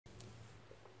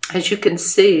As you can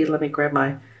see, let me grab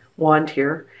my wand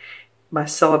here, my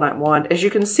selenite wand. As you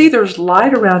can see, there's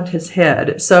light around his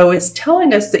head. So it's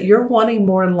telling us that you're wanting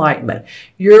more enlightenment.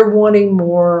 You're wanting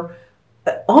more,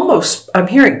 almost, I'm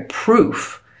hearing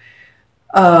proof.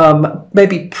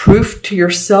 Maybe proof to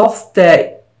yourself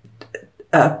that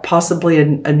possibly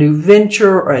a new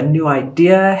venture or a new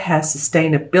idea has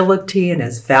sustainability and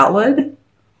is valid.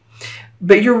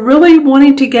 But you're really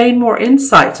wanting to gain more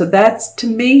insight. So that's, to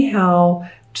me, how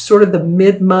sort of the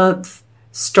mid-month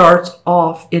starts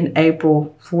off in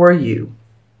April for you.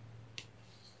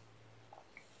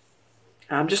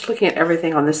 I'm just looking at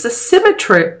everything on this. The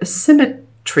symmetry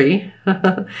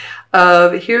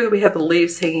of here we have the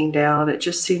leaves hanging down. It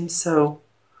just seems so,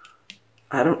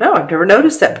 I don't know. I've never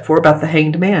noticed that before about the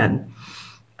Hanged Man.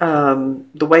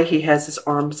 The way he has his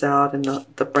arms out and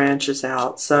the branches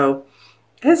out. So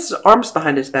he has his arms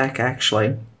behind his back,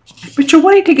 actually. But you're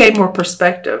wanting to gain more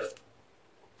perspective.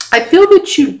 I feel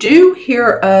that you do hear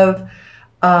of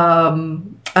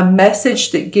a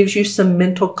message that gives you some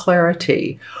mental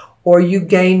clarity, or you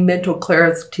gain mental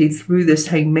clarity through this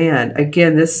Hanged Man.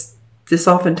 Again, this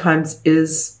oftentimes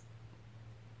is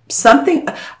something,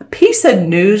 a piece of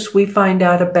news we find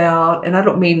out about, and I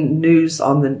don't mean news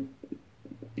on the,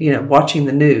 watching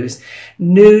the news.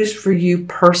 News for you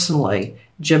personally,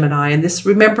 Gemini. And this,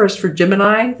 remember, is for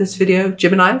Gemini, this video,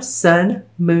 Gemini, Sun,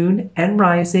 Moon, and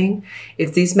Rising.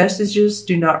 If these messages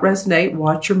do not resonate,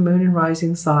 watch your Moon and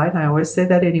Rising side. I always say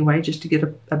that anyway, just to get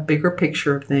a bigger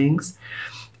picture of things.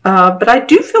 But I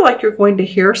do feel like you're going to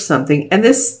hear something, and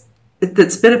this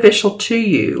that's beneficial to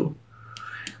you.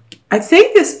 I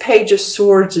think this Page of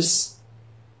Swords is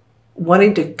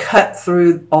wanting to cut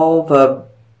through all the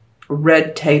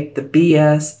red tape, the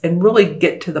BS, and really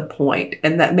get to the point.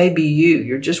 And that may be you.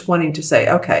 You're just wanting to say,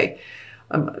 okay,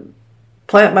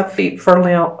 plant my feet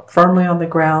firmly on the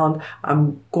ground.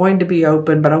 I'm going to be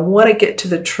open, but I want to get to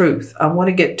the truth. I want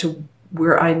to get to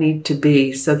where I need to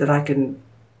be so that I can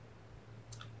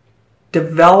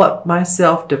develop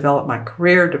myself, develop my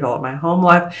career, develop my home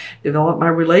life, develop my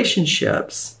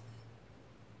relationships.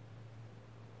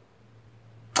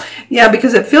 Yeah,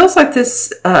 because it feels like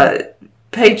this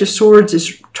Page of Swords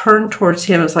is turned towards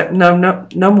him. It's like, no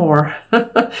more.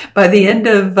 By the end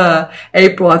of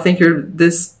April, I think you're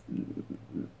this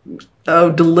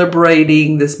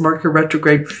deliberating, this Mercury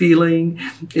retrograde feeling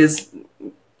is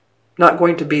not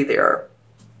going to be there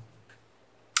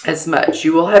as much.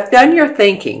 You will have done your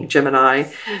thinking, Gemini.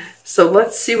 So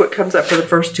let's see what comes up for the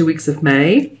first 2 weeks of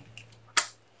May.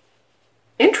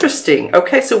 Interesting.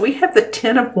 Okay, so we have the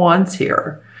Ten of Wands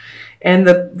here and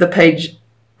the Page,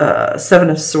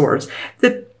 Seven of Swords.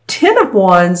 The Ten of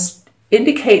Wands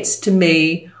indicates to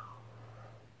me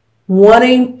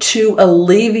wanting to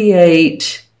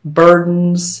alleviate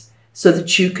burdens so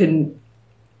that you can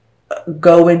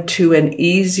go into an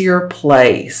easier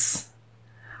place.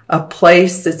 A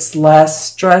place that's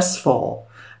less stressful,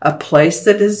 a place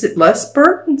that is less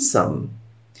burdensome.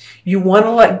 You want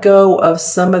to let go of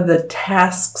some of the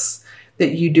tasks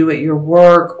that you do at your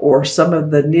work or some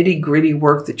of the nitty-gritty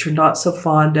work that you're not so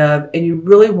fond of, and you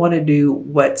really want to do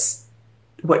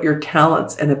what your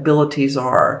talents and abilities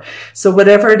are. So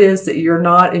whatever it is that you're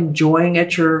not enjoying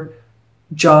at your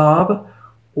job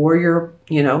or your,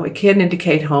 it can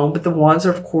indicate home, but the wands,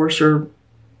 of course, are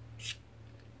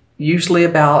usually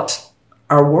about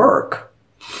our work.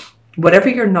 Whatever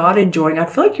you're not enjoying, I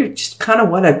feel like you just kind of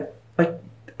want to,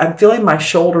 I'm feeling my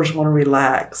shoulders want to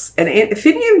relax. And if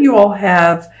any of you all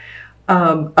have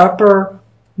upper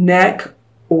neck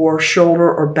or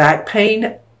shoulder or back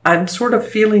pain, I'm sort of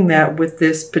feeling that with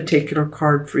this particular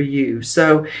card for you.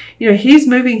 So, he's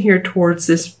moving here towards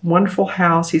this wonderful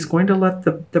house. He's going to let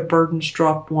the burdens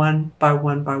drop one by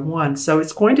one by one. So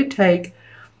it's going to take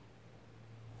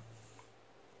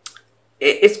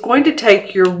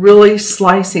you're really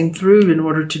slicing through in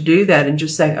order to do that and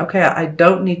just saying, okay, I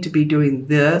don't need to be doing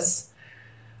this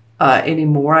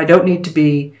anymore. I don't need to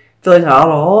be filling out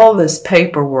all this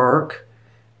paperwork.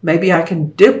 Maybe I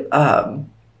can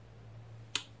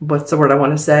what's the word I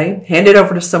want to say? Hand it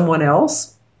over to someone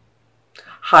else.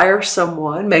 Hire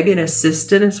someone. Maybe an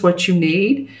assistant is what you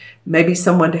need. Maybe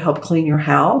someone to help clean your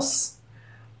house.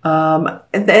 And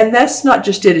that's not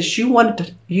just it. It's you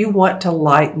want to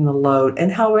lighten the load,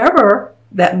 and however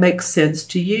that makes sense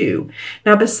to you.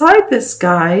 Now, beside this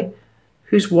guy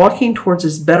who's walking towards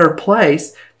his better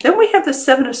place, then we have the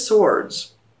Seven of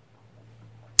Swords,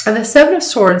 and the Seven of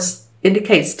Swords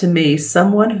indicates to me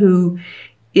someone who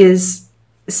is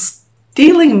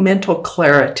stealing mental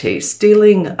clarity,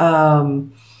 stealing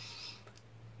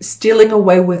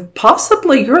away with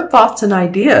possibly your thoughts and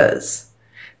ideas.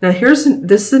 Now this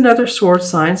is another sword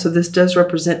sign, so this does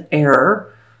represent air.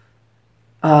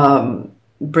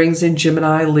 Brings in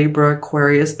Gemini, Libra,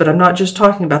 Aquarius, but I'm not just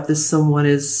talking about this someone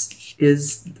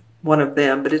is one of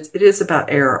them, but it is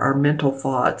about air, our mental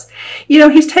thoughts. You know,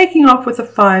 he's taking off with the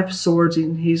 5 swords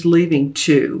and he's leaving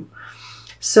 2.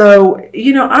 So,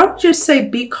 you know, I would just say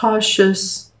be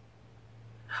cautious.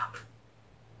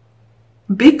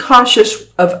 Be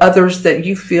cautious of others that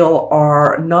you feel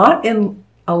are not in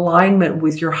alignment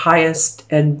with your highest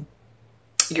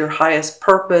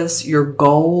purpose, your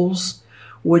goals,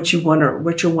 what you're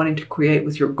wanting to create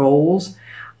with your goals.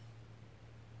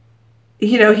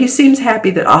 You know, he seems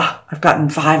happy that, I've gotten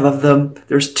 5 of them.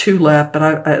 There's 2 left, but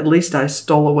at least I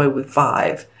stole away with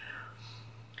 5.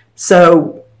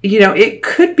 So, you know, it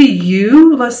could be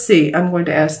you. Let's see. I'm going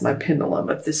to ask my pendulum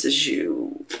if this is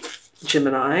you,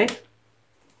 Gemini.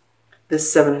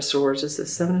 This 7 of Swords. Is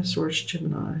this 7 of Swords,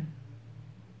 Gemini?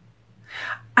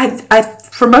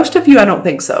 For most of you, I don't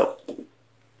think so.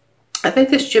 I think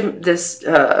this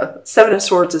 7 of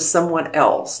Swords is someone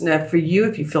else. Now, for you,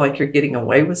 if you feel like you're getting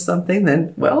away with something,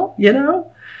 then, well, you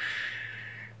know,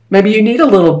 maybe you need a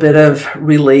little bit of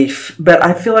relief. But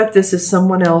I feel like this is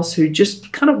someone else who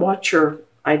just kind of watch your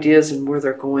ideas and where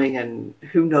they're going and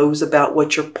who knows about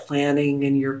what you're planning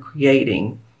and you're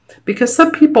creating. Because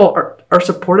some people are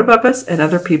supportive of us and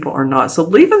other people are not. So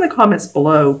leave in the comments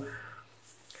below,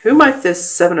 who might this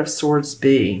 7 of Swords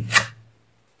be?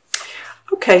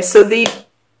 Okay, so the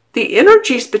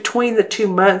energies between the 2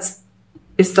 months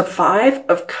is the 5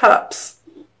 of Cups.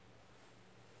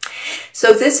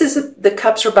 So this is, the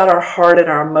cups are about our heart and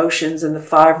our emotions, and the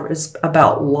 5 is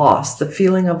about loss, the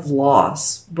feeling of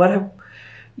loss.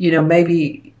 You know,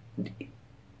 maybe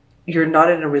you're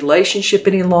not in a relationship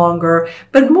any longer,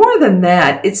 but more than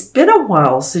that, it's been a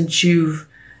while since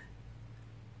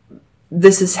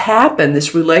this has happened,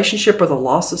 this relationship or the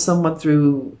loss of someone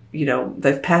through, you know,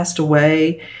 they've passed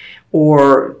away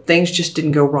or things just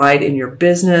didn't go right in your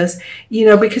business, you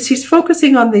know, because he's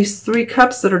focusing on these 3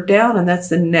 cups that are down, and that's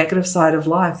the negative side of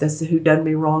life. That's the Who Done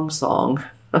Me Wrong song.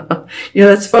 You know,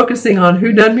 that's focusing on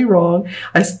who done me wrong.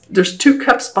 There's 2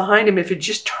 cups behind him. If you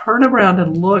just turn around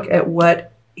and look at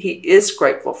what he is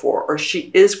grateful for or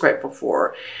she is grateful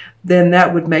for, then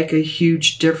that would make a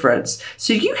huge difference.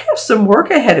 So you have some work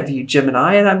ahead of you,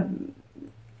 Gemini, and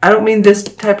I don't mean this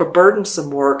type of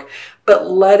burdensome work, but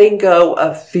letting go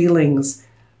of feelings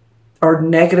or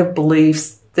negative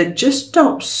beliefs that just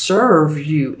don't serve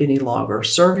you any longer,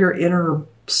 serve your inner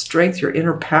strength, your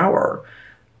inner power.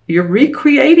 You're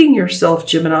recreating yourself,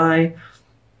 Gemini,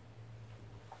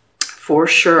 for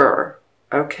sure.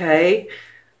 Okay,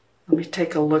 let me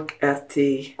take a look at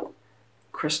the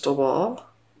crystal ball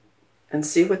and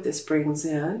see what this brings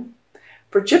in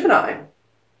for Gemini.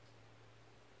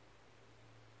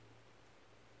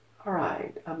 All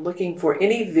right, I'm looking for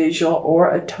any visual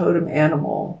or a totem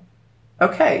animal.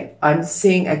 Okay, I'm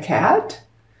seeing a cat.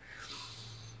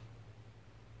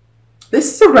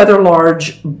 This is a rather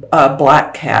large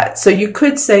black cat. So you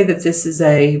could say that this is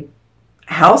a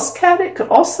house cat. It could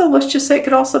also, let's just say it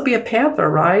could also be a panther,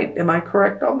 right? Am I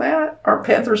correct on that? Are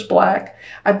panthers black?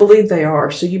 I believe they are.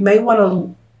 So you may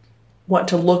want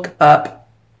to look up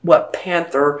what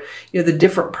panther, you know, the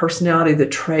different personality, the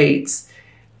traits,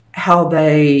 how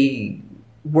they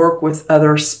work with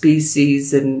other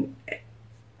species and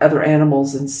other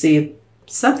animals, and see if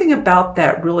something about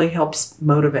that really helps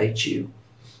motivate you.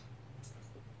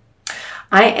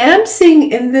 I am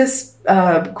seeing in this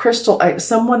crystal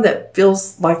someone that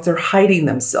feels like they're hiding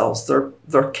themselves.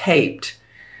 They're caped.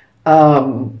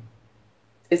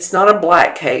 It's not a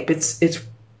black cape. It's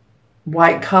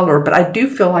white color, but I do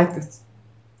feel like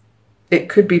it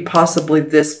could be possibly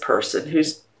this person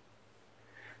who's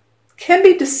can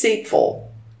be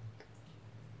deceitful.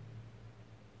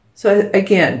 So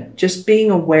again, just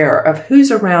being aware of who's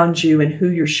around you and who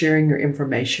you're sharing your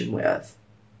information with.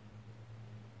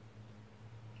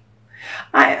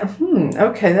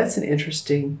 Okay, that's an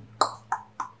interesting.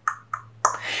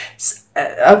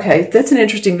 Okay, that's an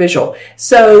interesting visual.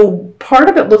 So part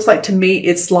of it looks like, to me,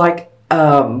 it's like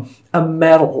a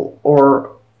medal,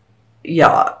 or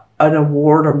yeah, an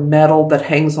award or medal that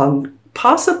hangs on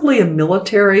possibly a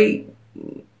military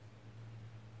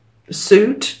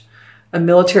suit, a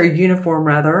military uniform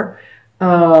rather.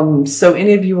 So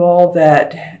any of you all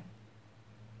that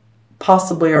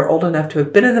possibly are old enough to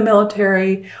have been in the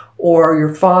military, or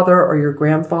your father or your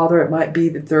grandfather, it might be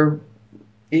that they're,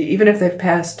 even if they've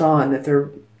passed on, that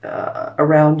they're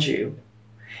around you.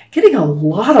 Getting a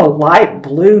lot of light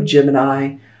blue,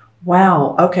 Gemini.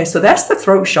 Wow. Okay, so that's the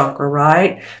throat chakra,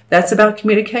 right? That's about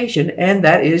communication, and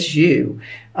that is you.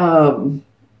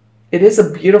 It is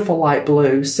a beautiful light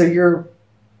blue. So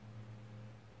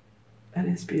that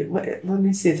is beautiful. Let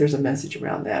me see if there's a message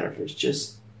around that, or if it's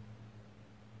just,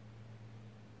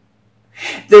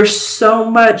 there's so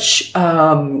much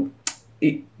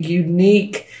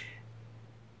unique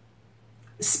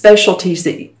specialties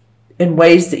and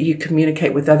ways that you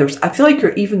communicate with others. I feel like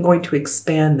you're even going to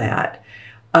expand that.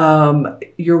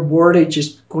 Your wordage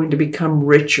is going to become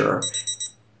richer.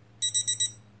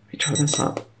 Let me turn this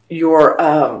up. Your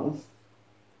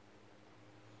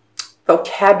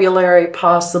vocabulary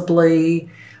possibly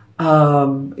a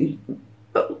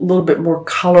little bit more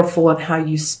colorful in how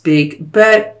you speak.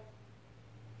 But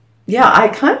yeah, I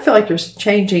kind of feel like you're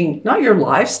changing, not your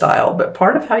lifestyle, but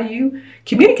part of how you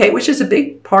communicate, which is a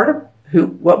big part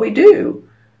of what we do.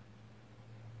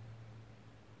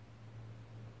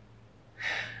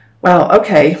 Wow,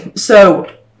 okay. So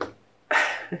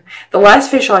the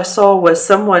last visual I saw was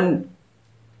someone,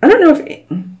 I don't know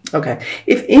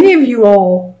if any of you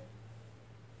all,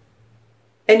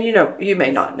 and you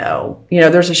may not know,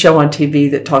 there's a show on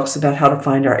TV that talks about how to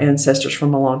find our ancestors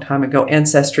from a long time ago.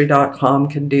 Ancestry.com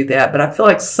can do that. But I feel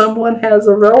like someone has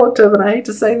a relative, and I hate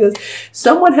to say this,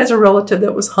 someone has a relative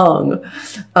that was hung.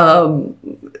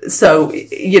 So,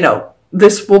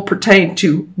 this will pertain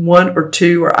to one or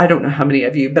two, or I don't know how many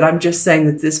of you, but I'm just saying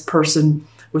that this person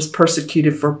was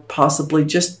persecuted for possibly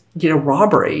just,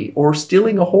 robbery or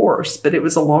stealing a horse, but it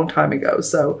was a long time ago.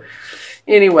 So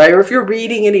anyway, or if you're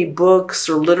reading any books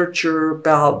or literature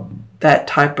about that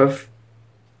type of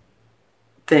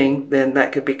thing, then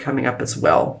that could be coming up as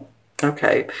well.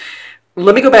 Okay.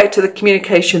 Let me go back to the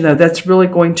communication, though. That's really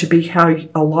going to be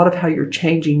a lot of how you're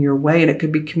changing your way, and it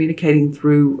could be communicating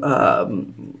through,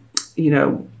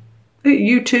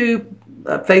 YouTube,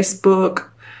 Facebook.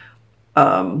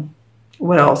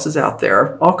 What else is out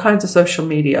there? All kinds of social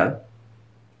media.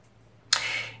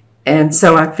 And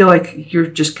so I feel like you're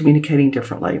just communicating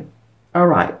differently. All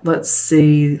right, let's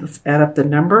see. Let's add up the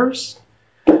numbers.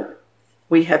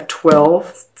 We have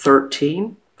 12,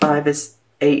 13. 5 is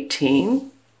 18.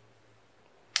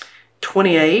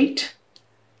 28.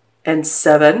 And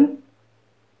 7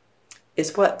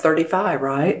 is what? 35,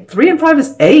 right? 3 and 5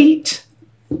 is 8.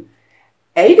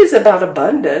 8 is about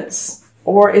abundance,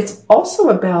 or it's also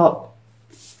about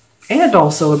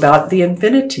the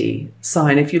infinity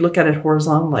sign if you look at it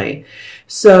horizontally.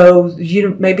 So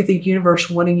maybe the universe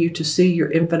wanting you to see your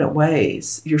infinite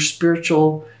ways, your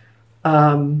spiritual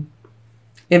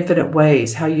infinite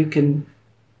ways, how you can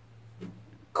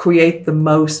create the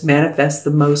most, manifest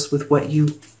the most with what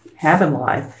you have in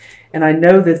life. And I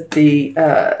know that the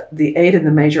 8 in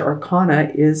the major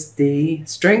arcana is the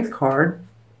strength card.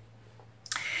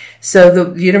 So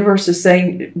the universe is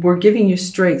saying, we're giving you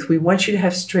strength. We want you to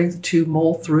have strength to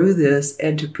mull through this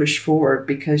and to push forward,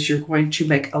 because you're going to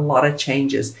make a lot of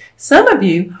changes. Some of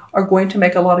you are going to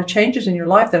make a lot of changes in your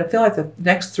life that I feel like the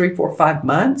next 3, 4, 5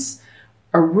 months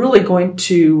are really going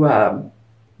to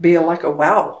be like a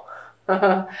wow.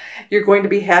 You're going to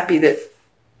be happy that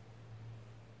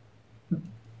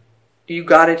you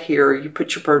got it here. You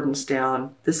put your burdens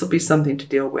down. This will be something to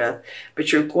deal with.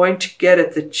 But you're going to get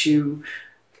it that you...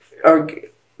 or,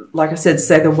 like I said,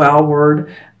 say the wow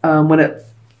word when it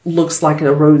looks like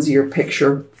a rosier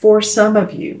picture for some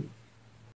of you.